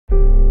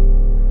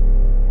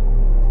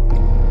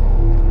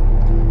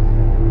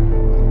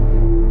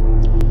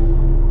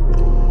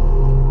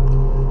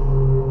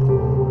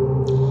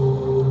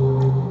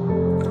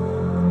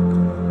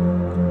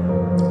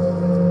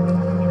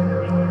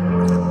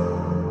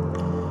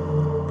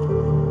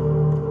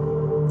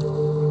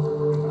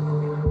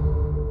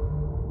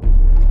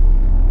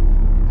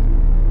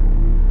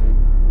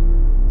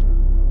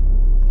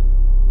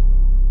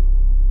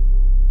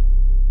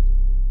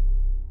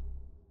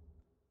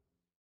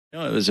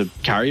as a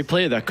carry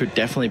player, that could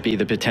definitely be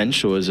the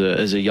potential as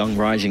a young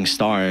rising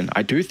star. And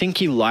I do think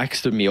he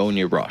likes the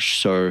Mjolnir rush.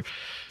 So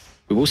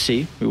we will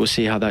see. We will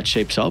see how that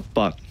shapes up.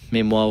 But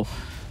meanwhile,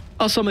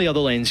 how are some of the other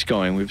lanes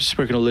going? We've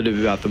spoken a little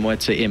bit about the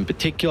Moetze in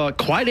particular.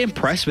 Quite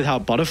impressed with how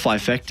Butterfly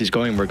Effect is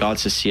going in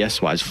regards to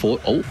CS-wise.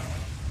 Oh,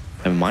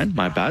 never mind.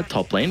 My bad.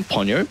 Top lane.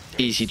 Ponyo.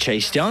 Easy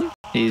chase down.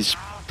 He's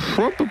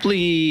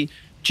probably...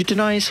 Did you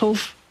deny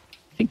yourself?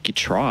 I think you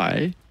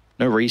try.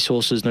 No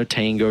resources, no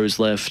tangos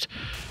left.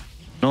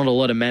 Not a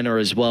lot of mana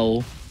as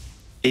well.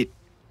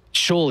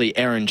 Surely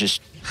Aaron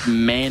just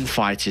man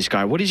fights this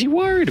guy. What is he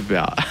worried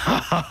about?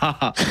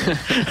 I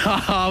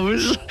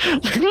was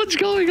like, what's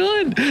going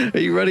on? Are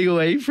you running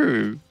away from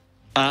him?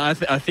 I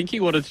think he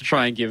wanted to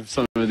try and give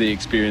some of the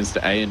experience to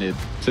Ayanid.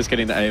 Just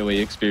getting the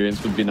AoE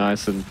experience would be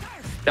nice. And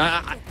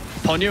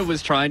Ponyo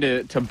was trying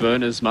to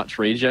burn as much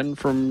regen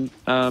from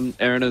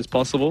Aaron as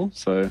possible.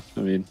 So, I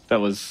mean, that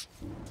was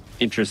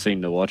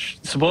interesting to watch.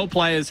 Support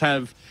players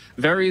have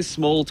very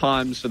small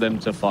times for them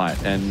to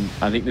fight, and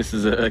I think this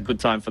is a good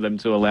time for them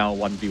to allow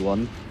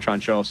 1v1, try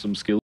and show off some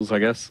skills, I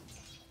guess.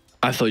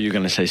 I thought you were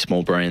going to say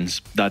small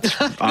brains. That's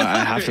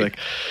I have to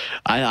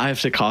I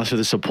have to cast for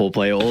the support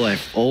player.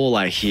 All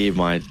I hear,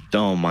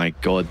 oh my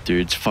god,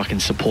 dudes, fucking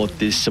support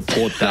this,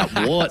 support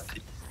that. What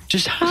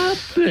just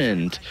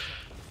happened?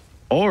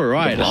 All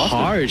right,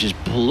 Haru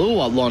just blew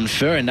up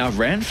Lonfer, and now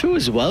Ranfu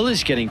as well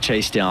is getting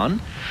chased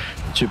down.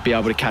 Should be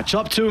able to catch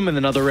up to him in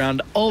another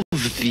round of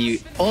the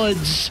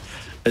odds.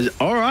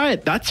 All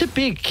right, that's a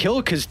big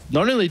kill, because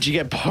not only did you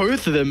get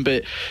both of them,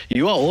 but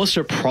you are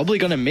also probably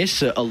going to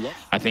miss a lot.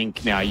 I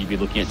think now you'd be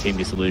looking at Team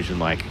Disillusion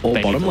like or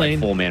bottom lane,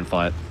 like 4-man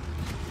fight.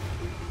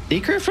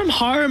 Secret from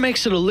Haru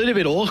makes it a little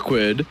bit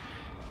awkward.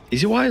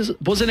 iG.Vitality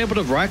wasn't able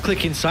to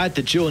right-click inside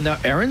the duel. Now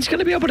Aaron's going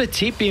to be able to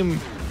tip him.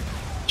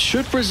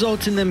 Should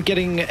result in them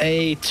getting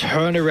a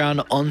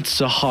turnaround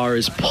onto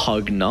Haru's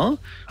Pugna.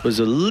 Was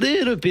a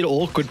little bit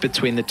awkward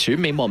between the two.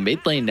 Meanwhile,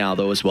 mid lane now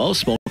though as well.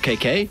 Small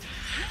KK.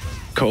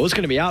 Cole's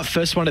going to be out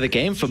first one of the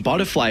game for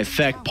Butterfly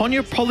Effect.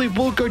 Ponyo probably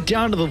will go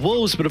down to the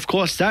Wolves, but of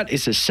course that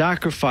is a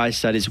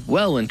sacrifice that is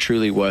well and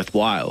truly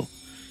worthwhile.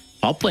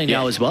 Top lane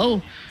now as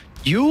well.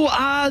 You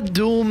are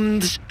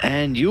doomed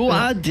and you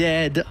are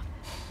dead.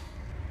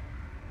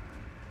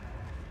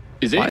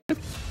 Is it?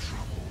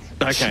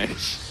 Okay.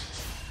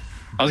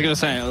 I was going to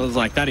say, I was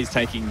like, that is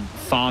taking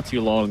far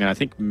too long, and I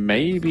think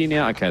maybe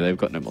now... Okay, they've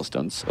got no more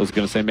stuns. I was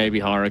going to say maybe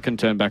Haru can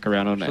turn back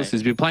around on it.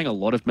 He's been playing a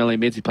lot of melee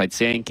mids. He played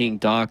Sand King,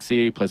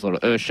 Darkseer, he plays a lot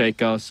of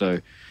Earthshaker, so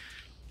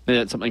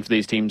that's something for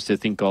these teams to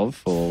think of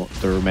for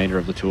the remainder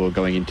of the tour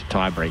going into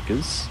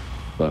tiebreakers.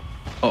 But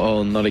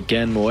oh, not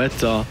again,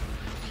 Moeta.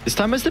 This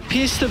time has to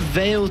pierce the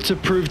veil to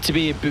prove to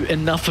be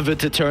enough of a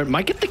deterrent.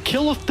 Might get the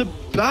kill off the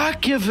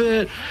back of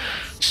it.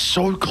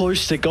 So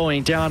close to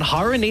going down.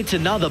 Haru needs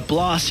another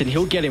blast and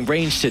he'll get in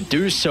range to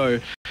do so.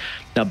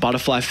 Now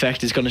Butterfly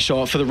Effect is going to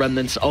show up for the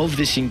remnants of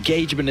this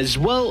engagement as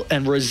well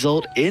and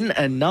result in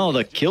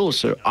another kill.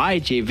 So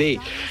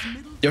iG.V.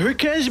 Yo, who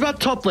cares about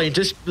top lane?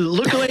 Just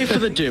look away for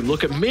the Doom.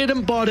 Look at mid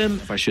and bottom,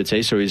 if I should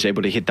say. So he's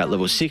able to hit that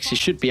level 6. He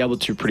should be able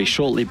to pretty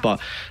shortly,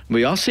 but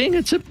we are seeing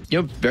it's a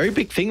very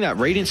big thing that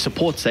Radiant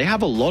supports. They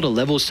have a lot of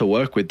levels to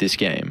work with this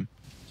game.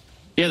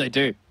 yeah, they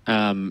do.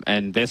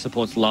 And their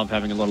supports love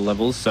having a lot of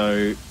levels.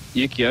 So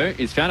Yukio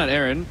is found out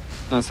Aaron.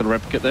 Nice little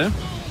replicate there.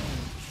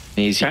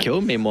 Easy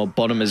kill. Meanwhile,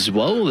 bottom as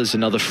well. There's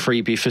another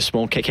freebie for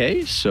small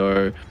KK.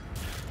 So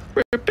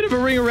a bit of a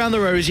ring around the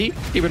rosy.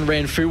 Even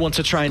Ranfu wants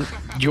to try and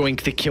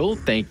yoink the kill.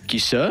 Thank you,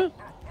 sir.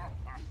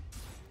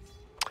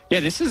 Yeah,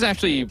 this is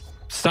actually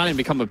starting to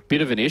become a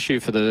bit of an issue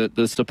for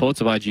the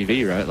supports of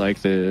iG.V, right?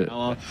 Like the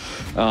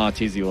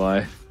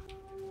TZY.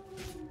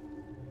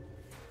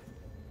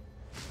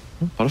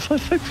 Butterfly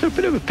Effect, a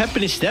bit of a pep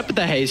in his step with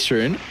the Haze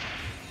Rune.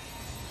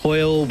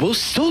 Hoyle will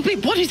still be...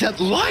 What is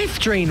that life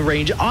drain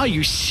range? Are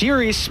you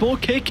serious, small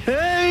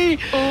KK?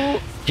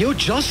 Oh, he'll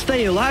just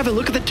stay alive, and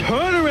look at the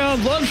turnaround.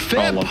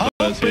 Lonfer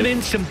pumping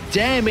in some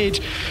damage.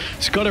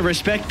 He's got to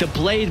respect the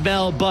blade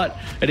mail, but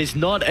it is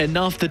not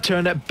enough to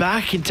turn it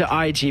back into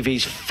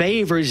iG.V's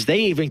favor as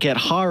they even get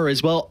Haru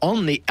as well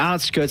on the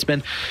outskirts,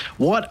 man.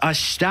 What a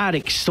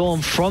static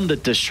storm from the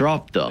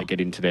Disruptor. I get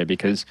into there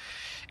because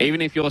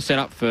even if you're set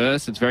up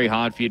first, it's very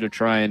hard for you to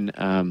try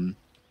and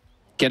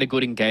get a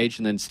good engage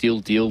and then still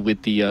deal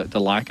with the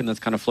Lycan that's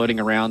kind of floating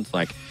around.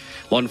 Like,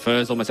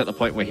 Lonfer's almost at the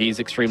point where he's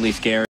extremely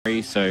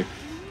scary, so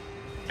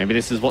maybe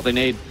this is what they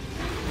need.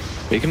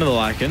 Speaking of the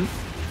Lycan,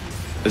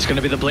 there's going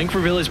to be the blink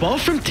reveal as well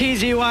from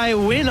TZY.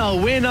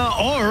 Winner.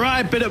 All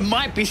right, but it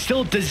might be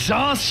still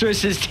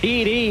disastrous as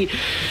TD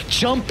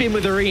jump in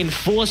with the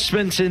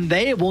reinforcements, and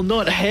they will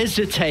not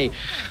hesitate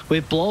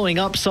with blowing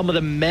up some of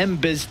the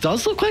members.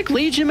 Does look like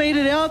Legion made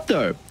it out,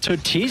 though. So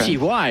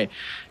TZY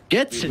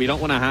gets it. We don't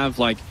want to have,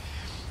 like...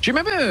 Do you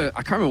remember...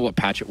 I can't remember what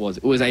patch it was.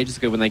 It was ages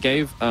ago when they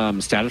gave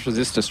status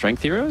resist to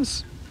strength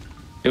heroes.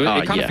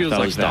 It kind of feels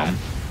like that.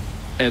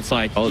 It's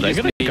like... Oh, they're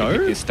going to go?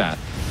 This stat.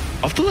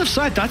 Off the left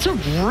side, that's a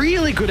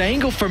really good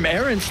angle from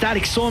Aaron.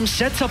 Static Storm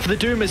sets up for the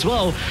Doom as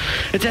well.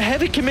 It's a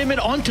heavy commitment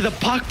onto the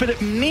puck, but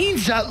it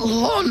means that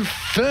Lon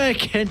Fur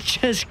can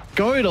just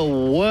go to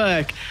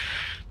work.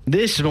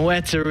 This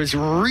Mweta is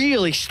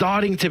really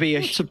starting to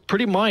be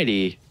pretty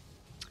mighty.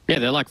 Yeah,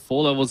 they're like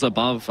 4 levels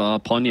above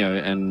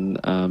Ponyo, and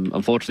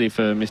unfortunately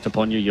for Mr.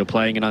 Ponyo, you're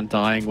playing an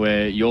Undying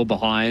where you're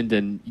behind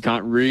and you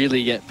can't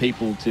really get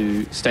people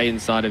to stay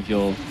inside of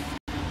your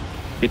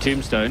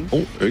tombstone.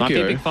 Oh, okay. Might be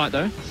a big fight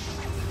though.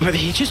 But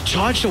he just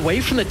charged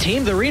away from the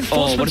team. The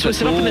reinforcements were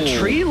set up in the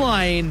tree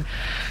line.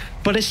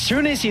 But as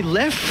soon as he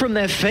left from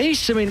their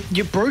face, I mean,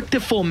 you broke the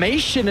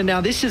formation, and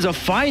now this is a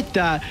fight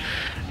that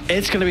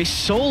it's going to be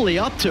solely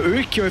up to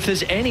Ukyo if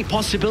there's any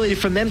possibility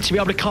for them to be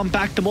able to come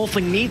back. The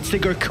Morphling needs to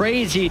go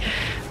crazy,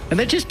 and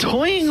they're just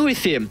toying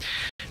with him,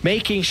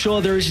 making sure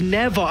there is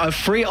never a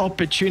free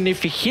opportunity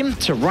for him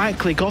to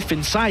right-click off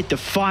inside the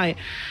fight.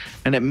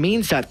 And it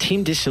means that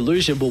Team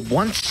Disillusion will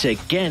once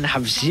again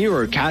have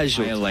 0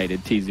 casualties. Violated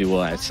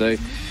TZY. So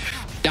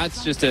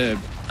that's just a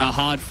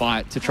hard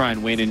fight to try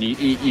and win. And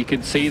you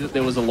could see that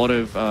there was a lot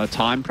of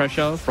time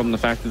pressure from the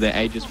fact that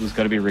their Aegis was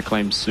going to be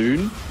reclaimed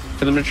soon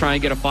for them to try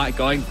and get a fight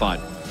going. But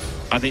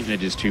I think they're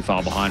just too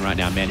far behind right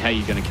now, man. How are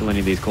you going to kill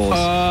any of these cores?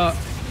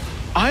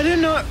 I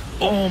don't know.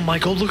 Oh my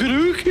god, look at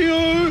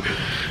Ukyo.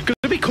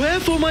 Gotta be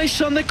careful, my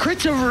son. The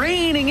crits are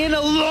raining in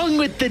along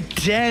with the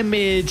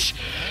damage.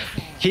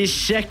 His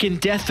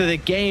second death of the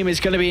game is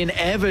going to be an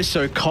ever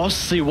so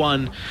costly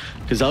one,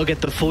 because I'll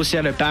get the full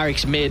set of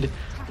barracks mid.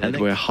 And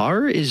where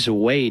Hara is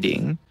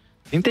waiting,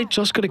 I think they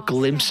just got a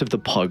glimpse of the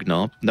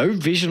Pugner. No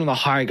vision on the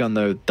high gun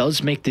though.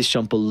 Does make this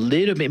jump a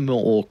little bit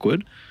more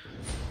awkward.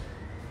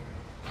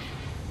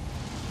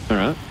 All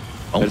right,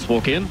 let's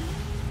walk in.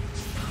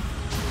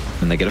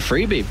 And they get a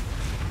freebie.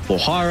 For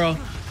Hara,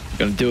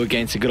 going to do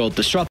against a good old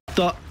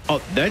Disruptor.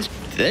 Oh, they're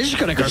just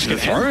going to go for the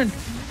throne.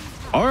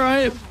 All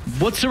right,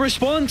 what's the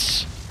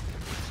response?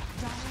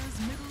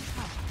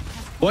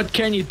 What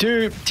can you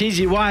do?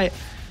 TZY,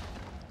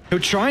 he'll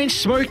try and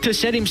smoke to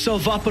set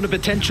himself up on a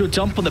potential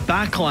jump on the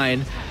back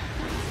line.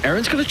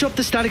 Aaron's going to drop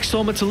the Static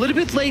Storm. It's a little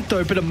bit late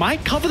though, but it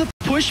might cover the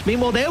push.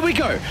 Meanwhile, there we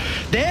go.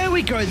 There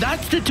we go.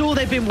 That's the tool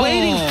they've been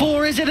waiting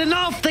for. Is it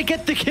enough to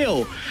get the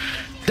kill?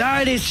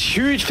 That is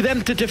huge for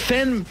them to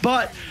defend,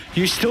 but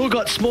you still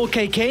got small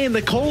KK in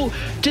the call.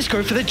 Just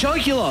go for the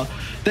jugular.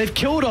 They've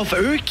killed off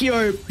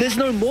Ukyo. There's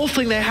no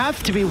Morphling they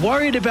have to be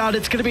worried about.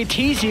 It's going to be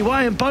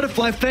TZY and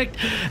Butterfly Effect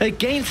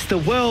against the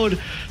world.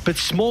 But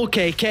small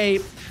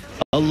KK,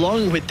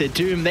 along with the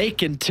Doom, they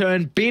can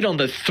turn, beat on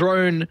the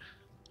throne.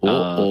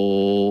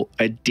 A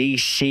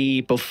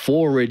DC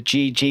before a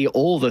GG.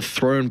 All the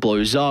throne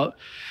blows up.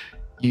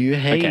 You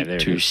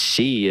hate to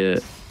see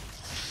it.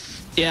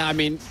 Yeah, I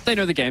mean, they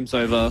know the game's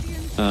over.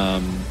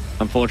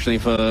 Unfortunately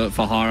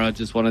for Hara,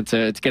 just wanted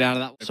to get out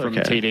of that. From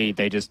TD,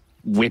 they just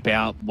whip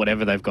out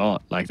whatever they've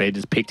got. Like, they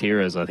just picked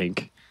heroes, I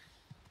think.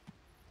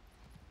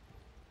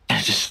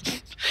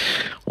 Just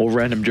all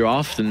random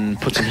draft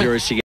and put some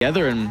heroes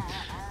together and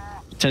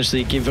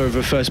potentially give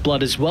over first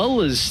blood as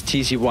well, as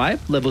TZY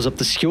levels up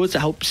the skills to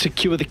help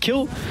secure the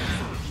kill.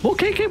 Well,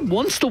 KK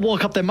wants to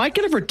walk up. They might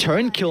get a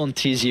return kill on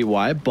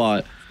TZY,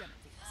 but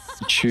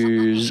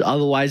choose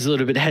otherwise a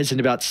little bit hesitant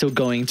about still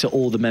going to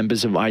all the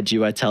members of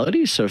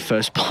iG.Vitality. So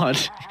first blood.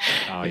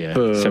 Oh yeah,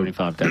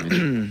 75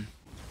 damage.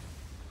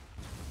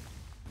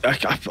 I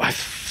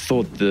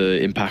thought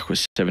the impact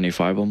was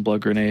 75 on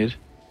Blood Grenade,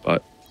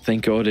 but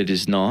thank God it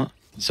is not.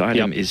 This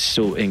item is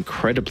still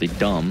incredibly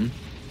dumb.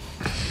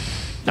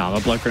 Nah,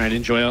 the Blood Grenade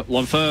enjoyer.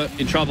 Lonfer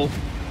in trouble.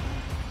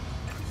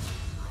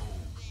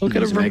 Look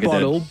at a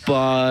rebuttal,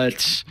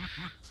 but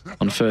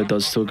Lonfer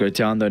does still go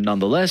down though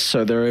nonetheless,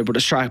 so they're able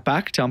to strike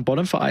back down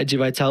bottom for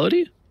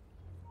iG.Vitality.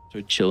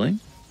 So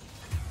chilling.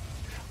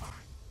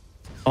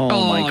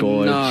 Oh my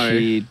god.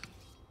 No.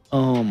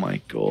 Oh my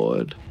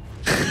god.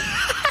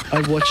 I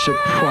watched it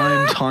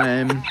prime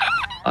time.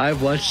 I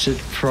watched it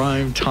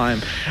prime time.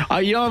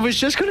 You know, I was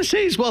just going to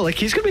say as well, like,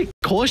 he's going to be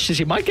cautious.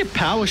 He might get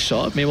power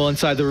shot. Meanwhile,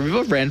 inside the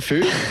river,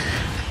 Ranfu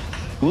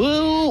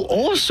will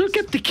also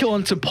get the kill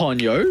onto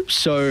Ponyo.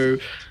 So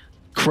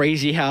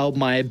crazy how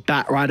my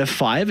Bat Rider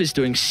 5 is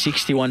doing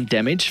 61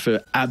 damage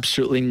for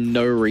absolutely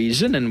no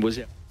reason. And which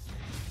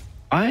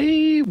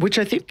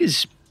I think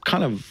is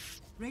kind of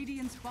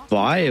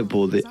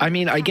viable. I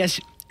mean, I guess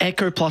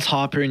Echo plus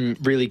Harpoon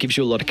really gives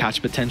you a lot of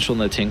catch potential in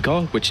the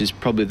Tinker, which is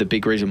probably the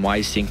big reason why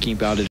he's thinking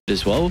about it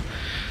as well.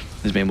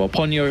 There's meanwhile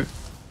Ponyo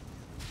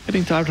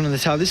getting dived on the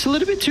tower. This is a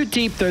little bit too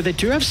deep though. They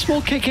do have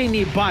small KK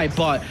nearby,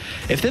 but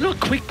if they're not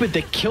quick with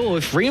the kill,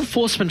 if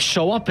reinforcements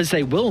show up as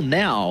they will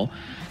now,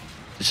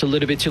 it's a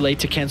little bit too late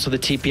to cancel the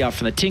TP out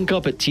from the Tinker,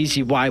 but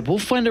TZY will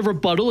find a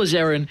rebuttal as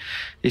Aaron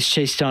is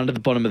chased down to the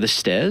bottom of the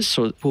stairs,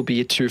 so it will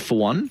be a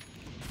 2-for-1.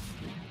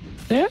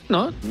 Yeah,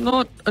 not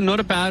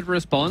a bad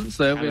response.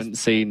 We haven't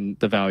seen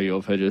the value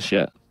of her just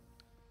yet.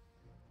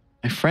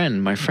 My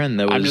friend,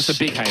 there was... I'm just a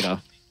big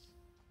hater.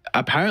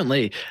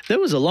 Apparently, there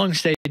was a long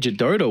stage of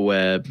Dota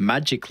where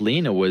Magic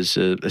Lena was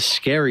a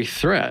scary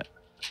threat.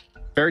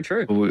 Very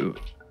true.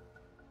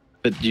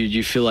 But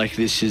you feel like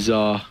this is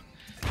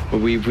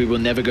we will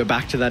never go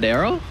back to that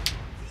era?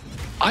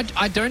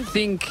 I don't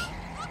think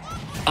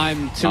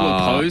I'm too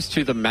opposed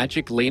to the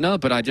magic Lina,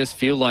 but I just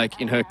feel like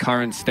in her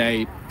current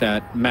state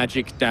that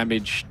magic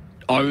damage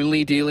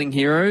only dealing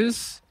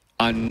heroes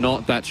are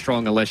not that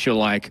strong unless you're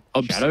like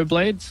Shadow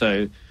Blade.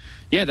 So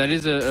yeah, that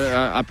is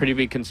a pretty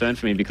big concern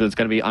for me because it's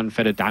going to be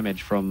unfettered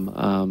damage from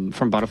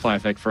Butterfly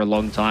Effect for a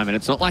long time. And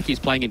it's not like he's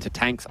playing into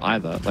tanks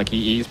either. Like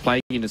he's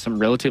playing into some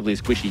relatively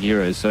squishy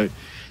heroes. So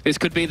this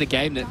could be the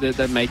game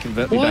that may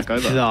convert me back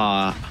over.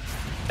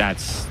 That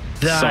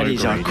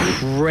is a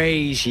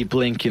crazy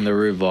blink in the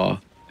river.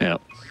 Yeah.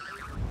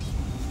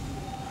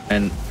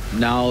 And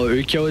now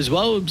Ukyo as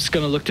well is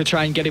going to look to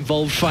try and get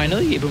involved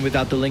finally, even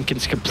without the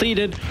Lincolns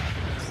completed.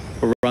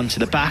 We'll run to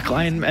the back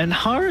line, and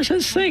Hara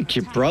says, thank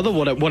you, brother.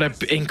 What an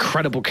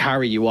incredible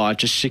carry you are,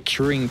 just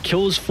securing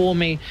kills for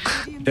me.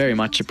 Very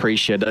much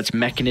appreciated. That's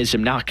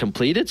mechanism now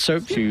completed, so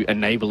to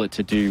enable it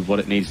to do what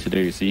it needs to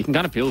do. So you can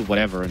kind of build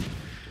whatever, and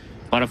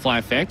Butterfly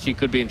Effect, you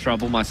could be in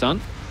trouble, my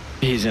son.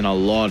 He's in a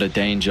lot of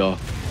danger.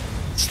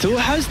 Still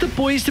has the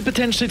boys to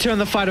potentially turn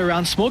the fight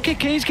around.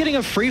 SmallKK is getting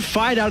a free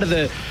fight out of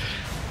the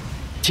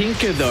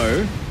Tinker,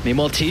 though.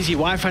 Meanwhile,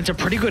 TZY finds a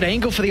pretty good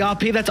angle for the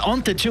RP. That's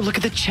onto too. Look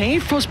at the chain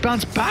frost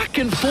bounce back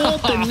and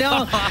forth. And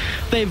now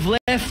they've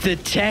left the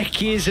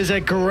techies as a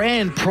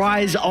grand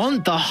prize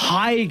on the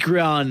high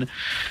ground.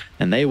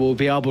 And they will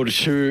be able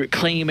to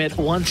claim it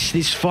once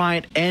this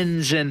fight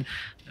ends. And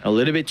a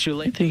little bit too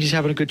late. I think he's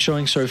having a good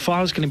showing so far.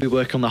 He's going to be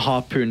working on the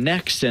Harpoon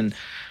next. And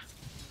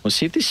we'll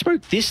see if this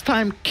smoke this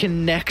time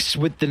connects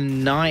with the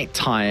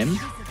nighttime.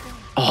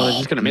 Oh, they're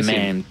just going to miss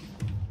him.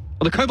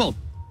 Oh, the Kobold.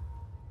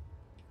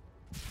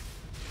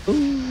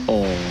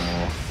 Oh,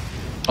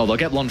 they'll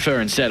get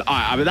Lonfer instead.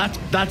 I mean,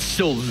 that's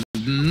still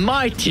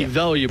mighty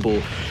valuable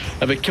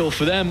of a kill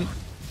for them.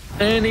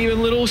 And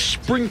even little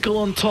sprinkle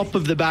on top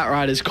of the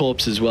Batrider's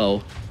corpse as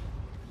well.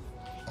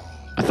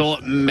 I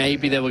thought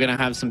maybe they were going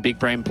to have some big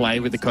brain play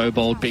with the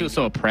Kobold being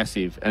so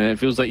oppressive, and it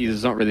feels like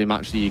there's not really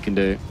much that you can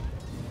do.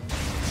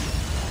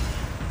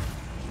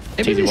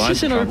 Maybe this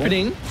is an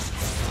opening.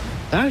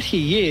 Out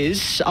he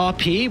is.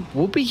 RP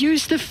will be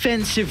used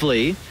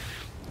defensively.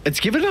 It's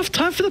given enough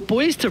time for the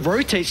boys to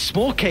rotate.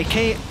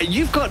 SmallKK,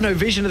 you've got no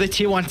vision of the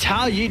tier 1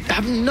 tower. You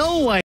have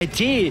no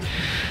idea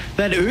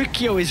that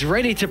Ukyo is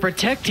ready to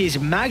protect his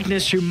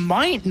Magnus, who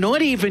might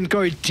not even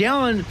go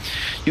down.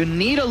 You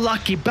need a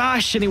lucky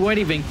bash, and he won't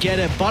even get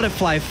a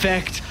Butterfly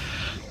Effect.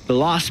 The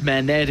last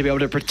man there to be able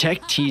to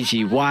protect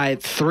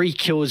TZY. 3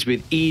 kills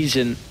with ease,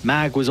 and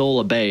Mag was all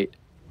a bait.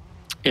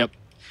 Yep.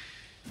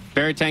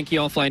 Very tanky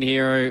offlane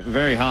hero,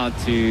 very hard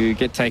to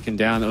get taken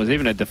down. There was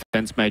even a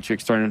defense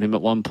matrix thrown at him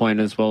at one point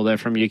as well there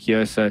from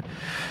Yukio, so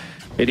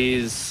it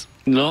is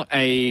not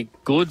a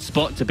good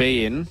spot to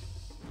be in.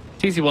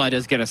 TZY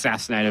does get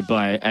assassinated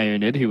by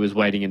Aeonid, who was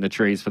waiting in the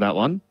trees for that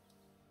one.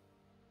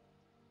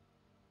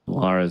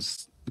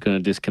 Lara's going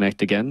to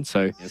disconnect again,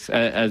 so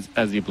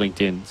as he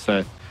blinked in,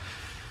 so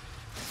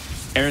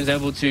Aaron's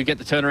able to get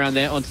the turnaround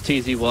there onto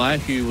TZY,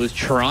 who was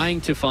trying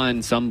to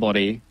find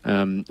somebody.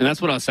 And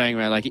that's what I was saying,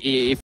 right? Like,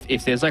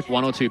 if there's like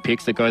 1 or 2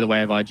 picks that go the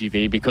way of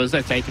IGV, because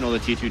they've taken all the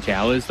tier 2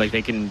 towers, like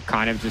they can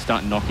kind of just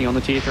start knocking on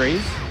the tier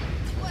 3s.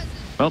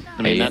 Well,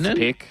 I mean, that's a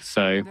pick,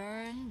 so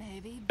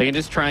they can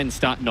just try and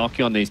start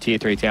knocking on these tier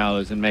 3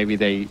 towers, and maybe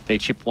they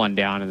chip one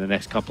down in the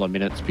next couple of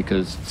minutes,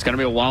 because it's going to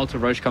be a while till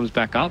Roche comes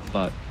back up,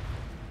 but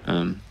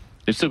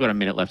they've still got a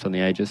minute left on the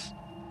Aegis.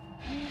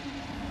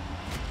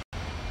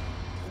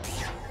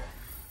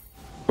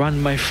 Run,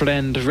 my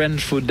friend,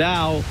 Renfu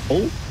Dao.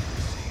 Oh,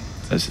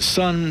 there's the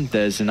sun.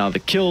 There's another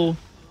kill.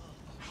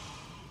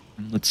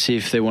 Let's see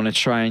if they want to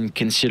try and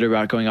consider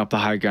about going up the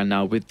high ground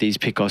now with these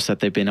pickoffs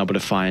that they've been able to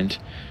find.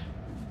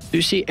 Do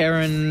you see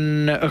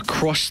Aaron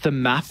across the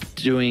map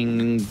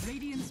doing,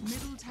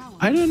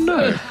 I don't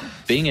know,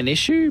 being an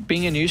issue,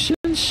 being a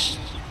nuisance?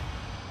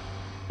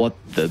 What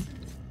the?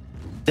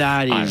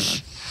 That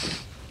is...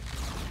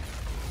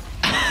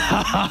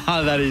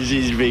 that is,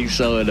 he's being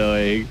so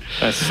annoying.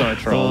 That's so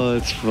troll. Oh,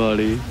 that's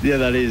funny. Yeah,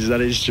 that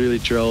is truly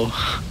troll.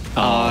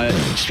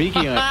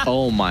 Speaking of,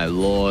 oh my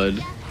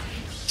lord.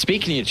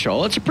 Speaking of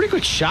troll, it's a pretty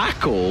good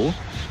shackle.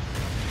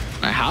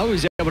 How he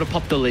was able to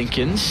pop the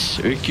Lincolns.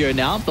 Ukyo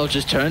now, they'll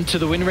just turn to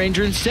the Wind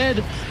Ranger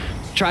instead.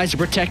 Tries to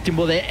protect him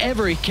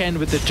wherever he can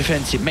with the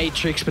defensive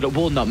matrix, but it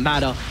will not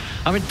matter.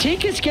 I mean,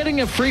 Tinker's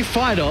getting a free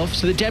fight off,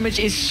 so the damage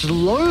is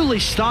slowly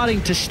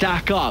starting to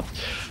stack up.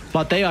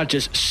 But they are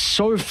just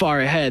so far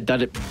ahead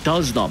that it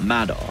does not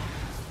matter.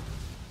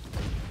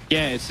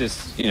 Yeah, it's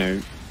just, you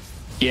know,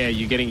 yeah,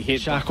 you're getting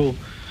hit. Shackle.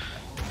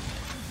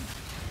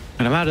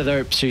 And I'm out of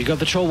there. So you got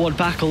the Troll Ward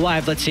back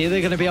alive. Let's see if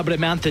they're going to be able to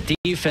mount the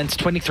defense.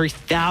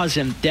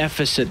 23,000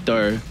 deficit,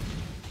 though.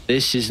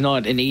 This is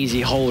not an easy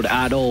hold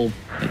at all.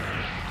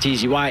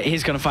 TZY,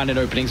 he's going to find an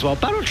opening as well.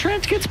 Battle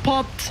Trance gets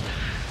popped.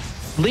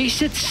 At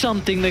least it's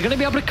something. They're going to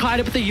be able to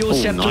kite it with the Yule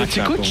Scepter. Nice, it's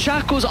a good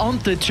shackles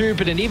onto too,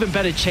 but an even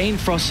better Chain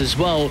Frost as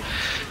well.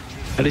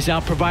 That is now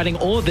providing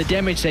all the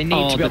damage they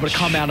need to be able to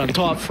come out on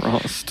top.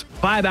 Frost.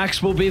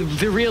 Buybacks will be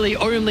the really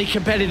only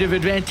competitive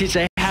advantage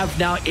they have. have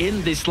now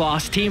in this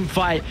last team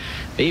fight.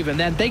 Even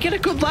then, they get a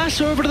good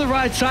lasso over to the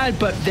right side,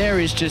 but there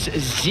is just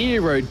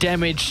 0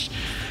 damage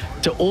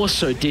to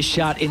also dish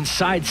out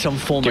inside some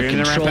form of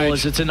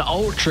controllers. It's an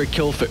ultra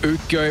kill for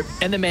Ukko,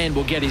 and the man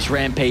will get his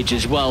rampage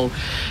as well.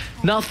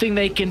 Nothing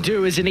they can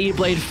do as an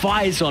E-Blade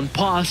fires on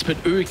past, but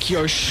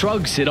Ukko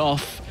shrugs it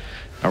off.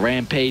 A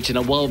rampage and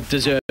a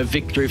well-deserved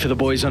victory for the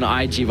boys on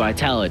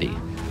iG.Vitality.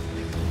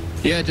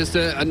 Yeah, just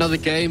another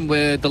game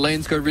where the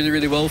lanes go really,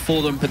 really well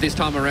for them, but this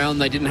time around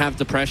they didn't have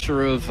the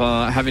pressure of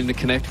having to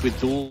connect with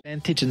dual.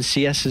 Advantage in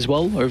CS as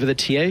well over the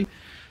TA.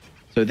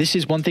 So this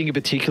is one thing in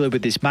particular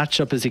with this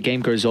matchup as the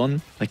game goes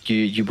on. Like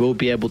you will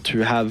be able to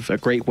have a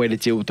great way to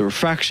deal with the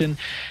refraction.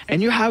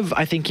 And you have,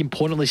 I think,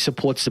 importantly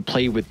supports to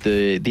play with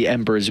the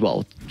Ember as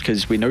well.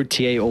 Because we know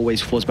TA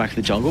always falls back to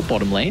the jungle,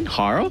 bottom lane,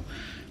 Hara.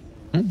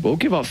 We'll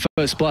give up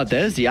first blood.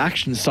 There's the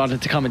action starting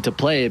to come into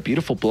play. A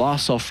beautiful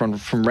blast off from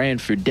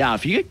Ranfu Dao.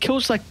 If you get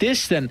kills like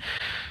this, then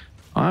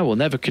I will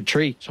never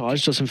retreat.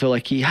 Charge doesn't feel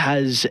like he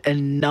has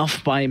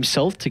enough by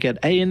himself to get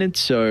A in it,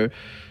 so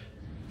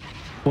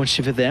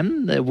fortunately for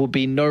them, there will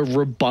be no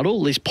rebuttal.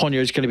 At least Ponyo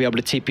is going to be able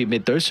to TP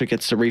mid though, so it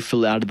gets the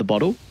refill out of the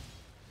bottle.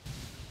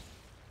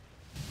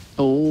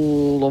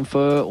 All on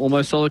for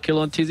almost solo kill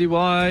on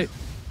TZY.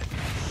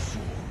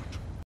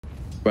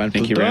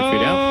 Thank you,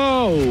 Ranfu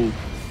Dao.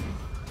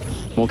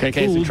 More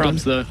KKs and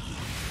Trubs though.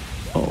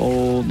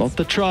 Oh, not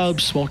the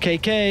Trubs. Small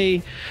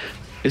KK.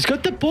 It's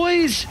got the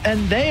boys,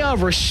 and they are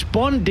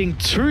responding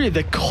to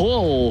the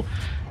call.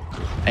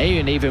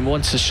 Aeon even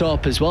wants to show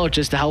up as well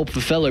just to help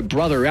the fellow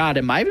brother out.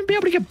 And might even be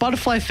able to get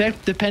Butterfly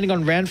Effect depending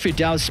on Ranfu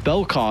Dao's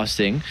spell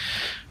casting.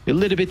 A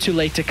little bit too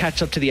late to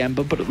catch up to the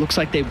Ember, but it looks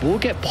like they will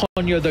get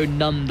Ponyo though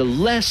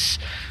nonetheless.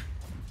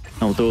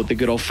 Although the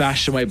good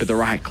old-fashioned way, but the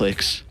right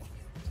clicks.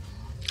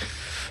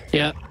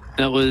 Yeah.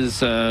 That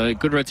was a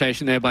good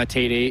rotation there by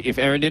TD. If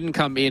Aaron didn't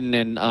come in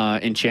and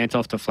enchant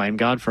off the Flame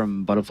Guard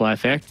from Butterfly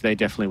Effect, they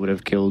definitely would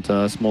have killed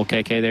small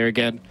KK there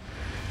again.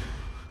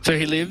 So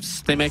he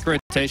lives, they make a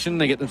rotation,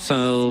 they get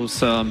themselves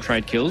some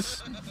trade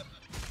kills.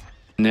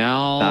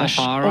 Now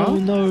Hara. Oh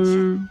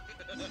no.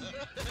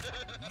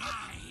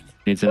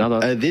 Needs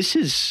another. This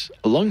is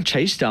a long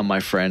chase down, my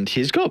friend.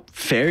 He's got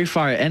Fairy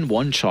Fire and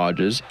 1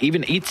 charges.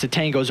 Even eats the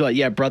tango as well.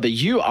 Yeah, brother,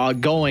 you are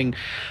going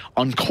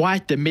on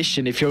quite the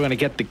mission if you're going to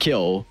get the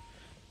kill.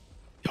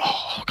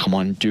 Oh, come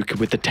on, Duke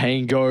with the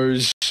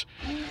tangos.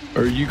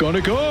 Are you going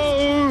to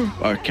go?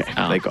 Okay,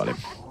 they got him.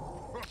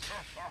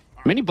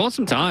 I mean, he bought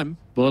some time.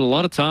 Bought a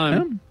lot of time.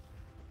 Yeah.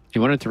 He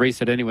wanted to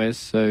reset anyways,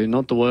 so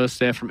not the worst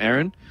there from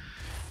Aaron.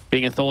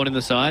 Being a thorn in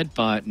the side,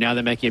 but now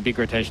they're making a big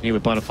rotation here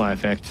with Butterfly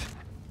Effect.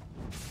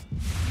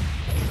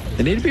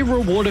 They need to be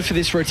rewarded for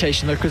this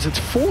rotation though, because it's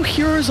 4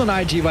 heroes on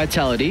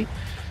iG.Vitality.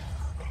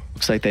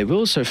 Looks like they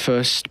will. So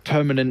first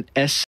permanent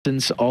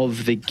essence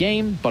of the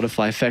game.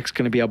 Butterfly Effect's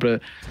going to be able to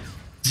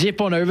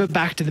zip on over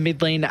back to the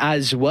mid lane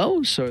as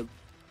well. So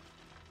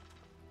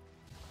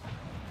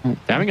they're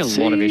having a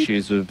lot of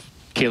issues with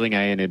killing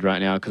Aeonid right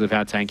now because of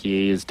how tanky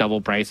he is. Double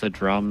bracelet,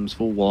 drums,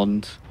 full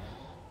wand.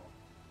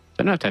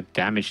 Don't have to have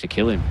damage to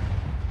kill him.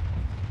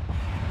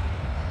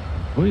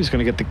 Oh, he's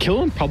going to get the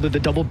kill and probably the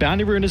double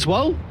bounty rune as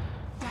well.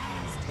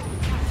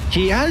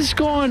 He has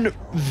gone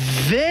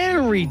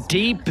very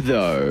deep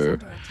though.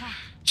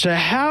 So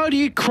how do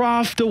you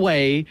craft a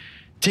way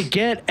to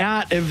get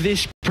out of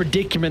this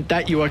predicament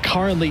that you are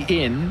currently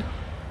in?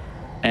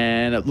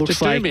 And it looks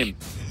just like... him.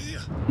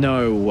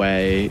 No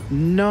way.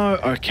 No.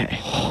 Okay.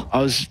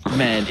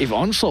 Man, if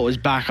Onslaught was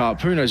back up,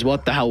 who knows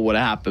what the hell would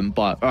have happened.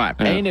 But all right,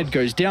 Aeonid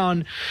goes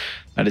down.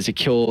 That is a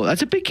kill.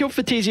 That's a big kill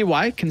for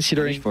TZY,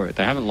 considering... For it.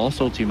 They haven't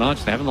lost all too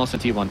much. They haven't lost a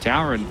tier 1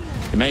 tower, and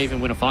they may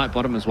even win a fight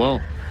bottom as well.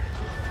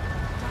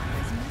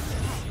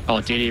 Oh,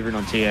 did even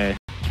on TA.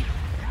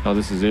 Oh,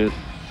 this is it.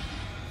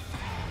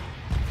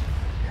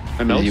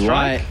 A melt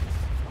strike.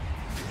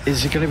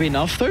 Is it going to be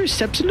enough though?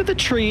 Steps into the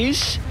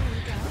trees.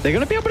 They're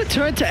going to be able to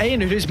turn to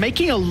Aeonid, who's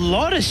making a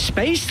lot of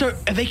space. So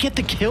they get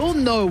the kill?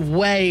 No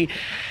way.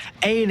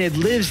 Aeonid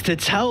lives to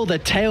tell the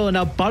tale, and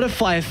now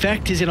Butterfly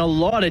Effect is in a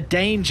lot of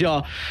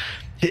danger.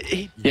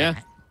 Yeah.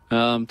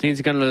 Things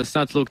are going to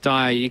start to look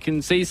dire. You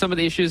can see some of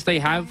the issues they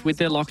have with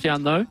their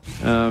lockdown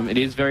though. It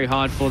is very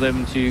hard for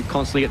them to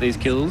constantly get these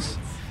kills.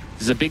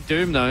 This is a big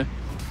doom though.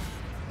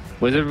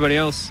 Where's everybody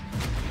else?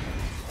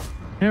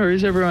 Where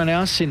is everyone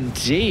else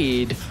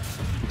indeed?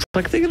 Looks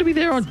like they're going to be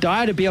there on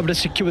die to be able to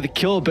secure the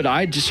kill, but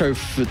I just so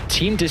for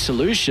Team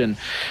Disillusion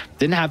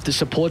didn't have the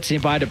supports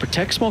nearby to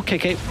protect small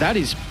KK. That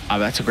is,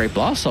 that's a great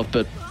blast off,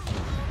 but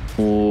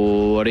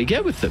what do you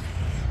get with it?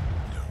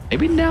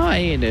 Maybe now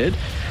Aeonid.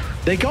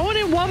 They're going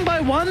in 1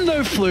 by 1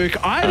 though,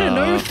 Fluke. I don't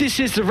know if this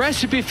is the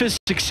recipe for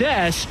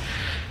success,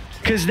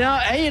 because now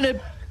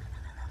Aeonid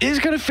is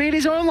going to feed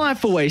his own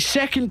life away.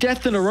 Second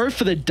death in a row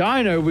for the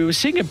Dino. We were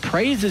singing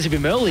praises of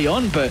him early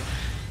on, but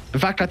in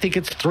fact, I think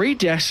it's 3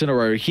 deaths in a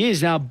row. He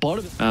is now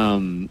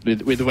bottom.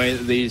 With the way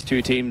that these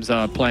two teams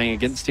are playing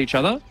against each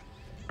other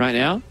right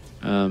now,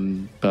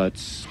 But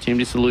Team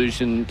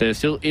Disillusion, they're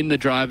still in the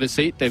driver's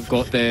seat. They've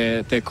got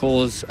their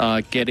cores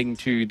getting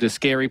to the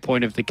scary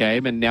point of the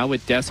game, and now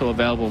with Deso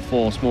available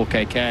for Small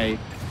KK, there's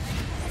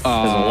a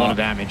lot of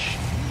damage.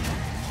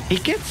 He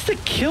gets the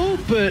kill,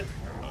 but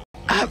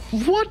at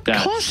what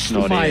cost,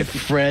 my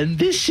friend?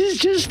 This is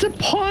just a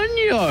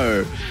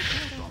Ponyo.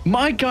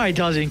 My guy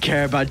doesn't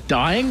care about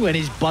dying when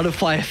his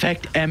butterfly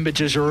effect Ember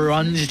just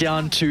runs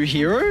down 2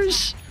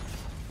 heroes.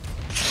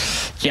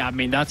 Yeah, I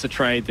mean, that's a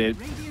trade that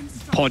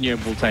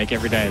Ponyo will take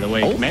every day of the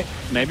week. Oh.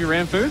 Maybe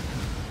Ramfu?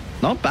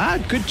 Not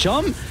bad. Good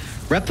jump.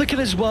 Replicate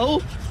as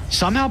well.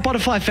 Somehow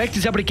Butterfly Effect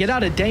is able to get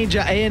out of danger,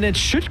 and it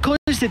should close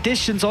the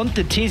distance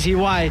onto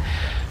TZY.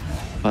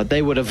 But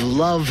they would have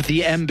loved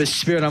the Ember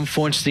Spirit,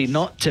 unfortunately,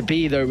 not to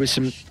be, though, with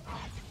some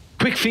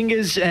quick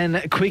fingers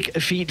and quick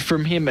feet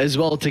from him as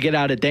well to get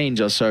out of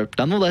danger. So,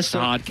 nonetheless...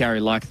 hard carry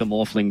like the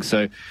Morphling,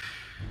 so...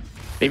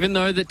 Even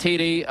though the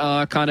TD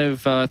are kind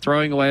of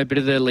throwing away a bit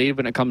of their lead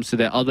when it comes to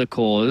their other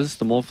cores,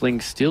 the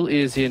Morphling still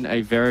is in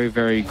a very,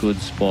 very good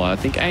spot. I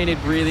think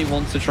Aenid really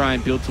wants to try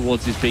and build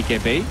towards his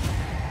BKB.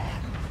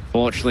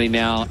 Fortunately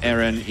now,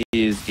 Eren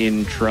is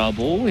in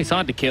trouble. He's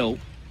hard to kill,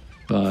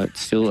 but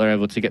still are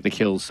able to get the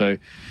kill. So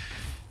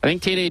I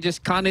think TD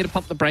just kind of need to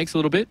pump the brakes a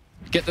little bit,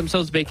 get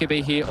themselves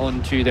BKB here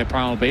onto their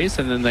primal base,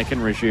 and then they can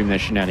resume their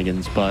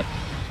shenanigans. But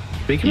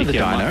speaking of the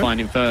Dino, might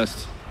find him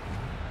first.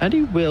 And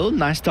he will.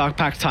 Nice Dark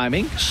Pack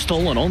timing.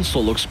 Stolen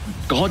Onslaught looks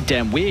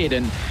goddamn weird.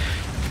 And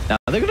now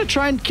they're going to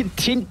try and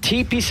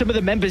TP some of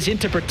the members in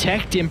to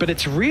protect him. But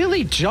it's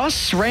really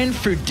just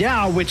Ranfu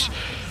Dao, which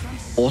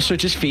also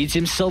just feeds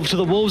himself to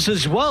the wolves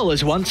as well.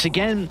 As once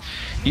again,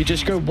 you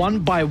just go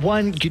one by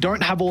one. You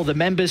don't have all the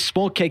members.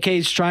 Small KK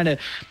is trying to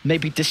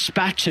maybe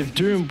dispatch of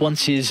Doom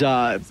once he's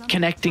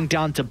connecting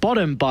down to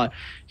bottom. But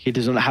he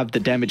doesn't have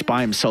the damage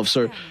by himself.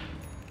 So...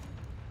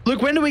 look,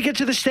 when do we get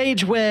to the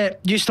stage where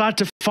you start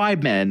to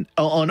 5-man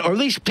on, or at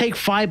least take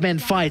 5-man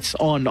fights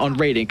on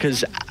raiding?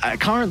 Because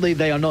currently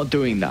they are not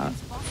doing that.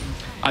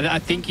 I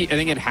think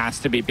it has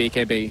to be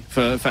BKB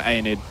for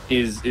Aenid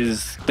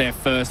is their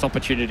first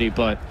opportunity.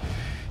 But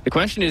the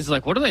question is,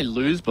 like, what do they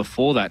lose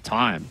before that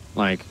time?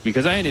 Like,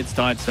 because Aenid's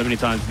died so many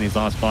times in these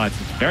last fights,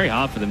 it's very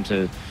hard for them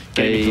to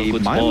get into a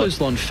good spot. Might lose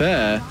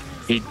Lonfair.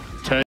 He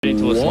turned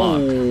into a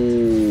slug.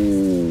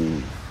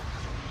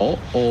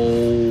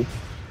 Uh-oh.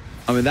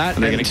 I mean, that...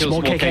 and they're going to kill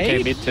Small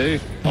KK mid too.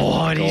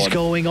 Oh, and he's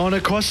going on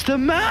across the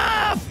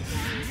map!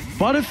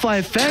 Butterfly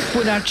Effect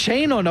will now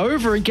chain on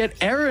over and get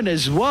Eren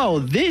as well.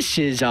 This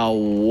is a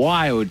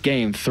wild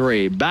game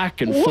 3.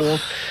 Back and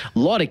forth. A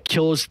lot of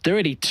kills.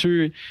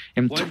 32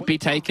 and... won't be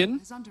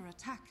taken.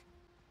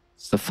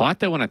 It's the fight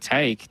they want to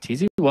take.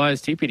 TZY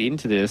is TP'd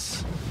into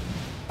this.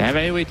 They have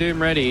AoE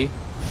Doom ready.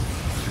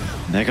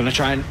 They're going to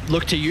try and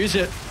look to use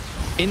it.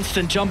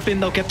 Instant jump in.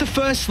 They'll get the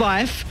first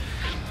life.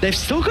 They've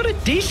still got a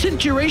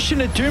decent duration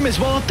of Doom as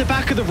well off the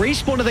back of the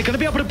respawn. They're going to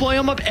be able to blow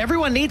him up.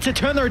 Everyone needs to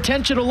turn their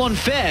attention to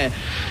Lonfair.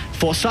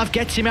 Forsyth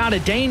gets him out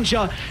of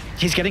danger.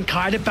 He's getting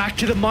kited back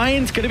to the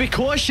mines. Going to be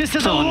cautious.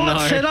 There's a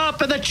lot set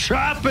up, and the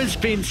trap has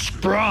been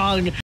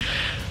sprung.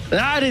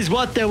 That is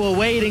what they were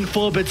waiting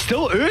for, but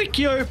still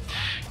Urkyo,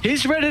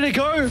 he's ready to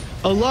go.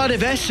 A lot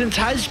of essence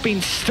has been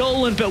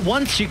stolen, but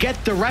once you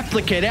get the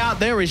replicate out,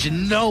 there is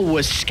no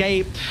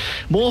escape.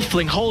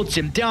 Morphling holds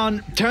him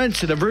down, turns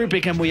to the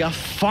Rubik, and we are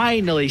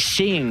finally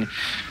seeing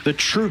the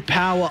true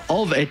power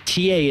of a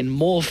TA and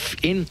Morph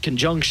in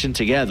conjunction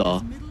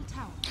together.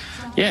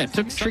 Yeah, it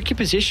took a tricky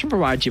position for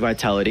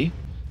iG.Vitality.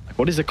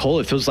 What is the call?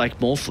 It feels like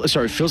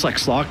it feels like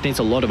Slark needs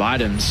a lot of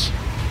items,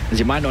 as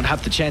he might not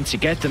have the chance to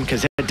get them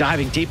because they're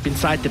diving deep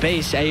inside the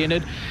base.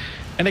 Aenid,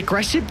 an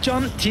aggressive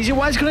jump.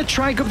 TZY is going to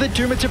try and go for the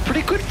Doom. It's a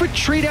pretty good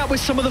retreat out with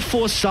some of the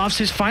Force staffs,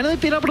 who's finally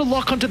been able to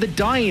lock onto the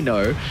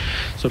Dino.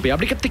 So be able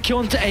to get the kill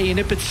onto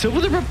Aenid, but still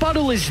the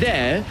rebuttal is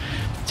there.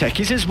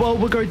 Techies as well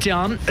will go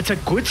down. It's a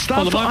good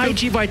start for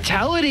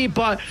iG.Vitality,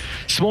 but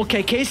Small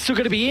KK is still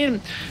going to be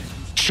in,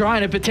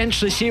 trying to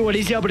potentially see what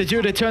he's able to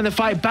do to turn the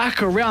fight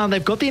back around.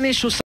 They've got the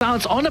initial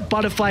silence on a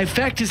Butterfly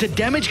Effect. Is the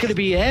damage going to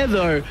be there,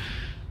 though?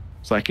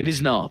 It's like it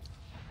is not.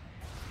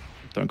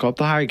 Don't go up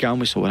the high ground.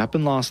 We saw what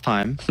happened last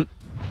time.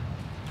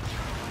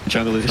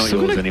 Jungle is not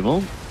yours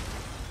anymore.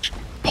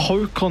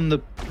 Poke on the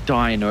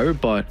Dino,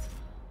 but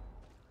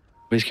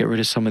please get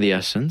rid of some of the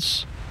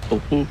essence.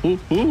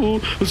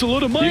 There's a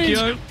lot of mines.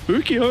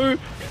 Ukyo.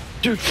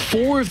 Dude,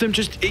 4 of them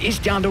just is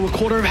down to a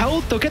quarter of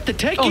health. They'll get the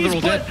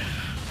techies, but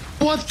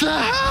what the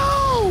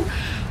hell?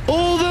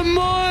 All the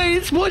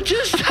mines. What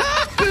just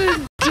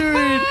happened,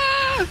 dude?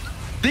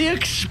 The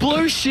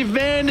explosive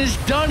man has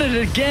done it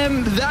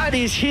again. That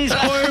is his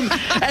home,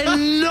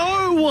 and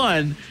no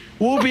one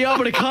will be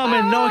able to come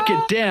and knock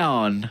it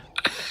down.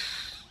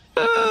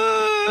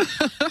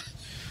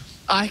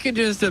 I can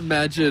just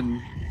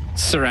imagine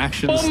Sir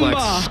Actions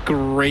like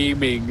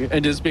screaming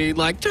and just being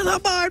like, to the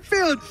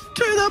minefield,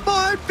 to the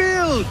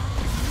minefield.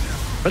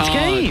 That's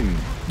game.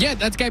 Yeah,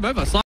 that's game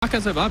over. Slark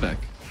has no buyback.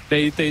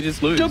 They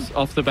just lose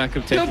off the back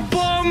of Techies. The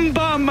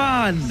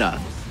Bomberman.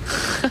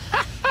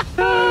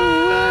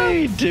 No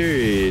way,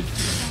 dude.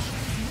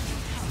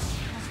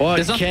 What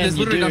There's can you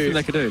literally do? nothing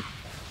they could do.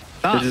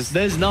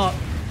 There's not.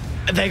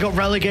 They got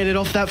relegated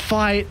off that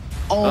fight.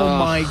 Oh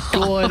my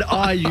god,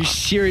 are you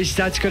serious?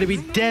 That's going to be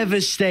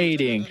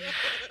devastating.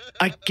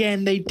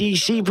 Again, they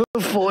DC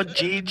before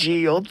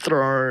GG on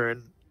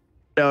Throne.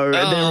 No,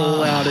 they're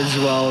all out as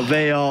well.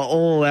 They are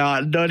all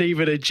out. Not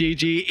even a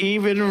GG.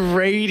 Even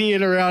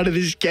Radiant are out of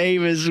this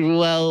game as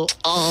well.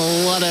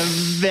 Oh, what a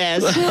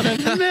mess. What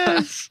a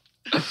mess.